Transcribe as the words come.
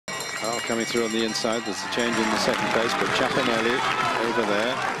Karl coming through on the inside. There's a change in the second place, but Chiappinelli over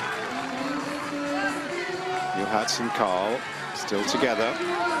there. Juhász and Karl still together.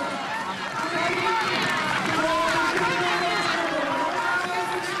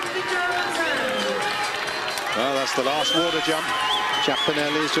 Well, that's the last water jump.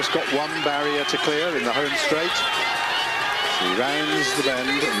 Chiappinelli's just got one barrier to clear in the home straight. He rounds the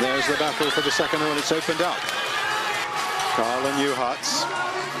bend, and there's the battle for the second one. It's opened up. Karl and Juhász.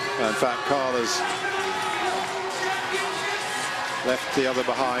 In fact, Karl has left the other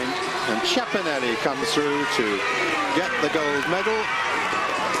behind, and Chiappinelli comes through to get the gold medal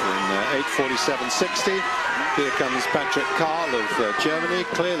in 8:47.60. Here comes Karl of Germany,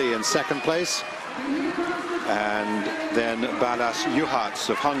 clearly in second place. And then Juhász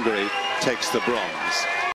of Hungary takes the bronze.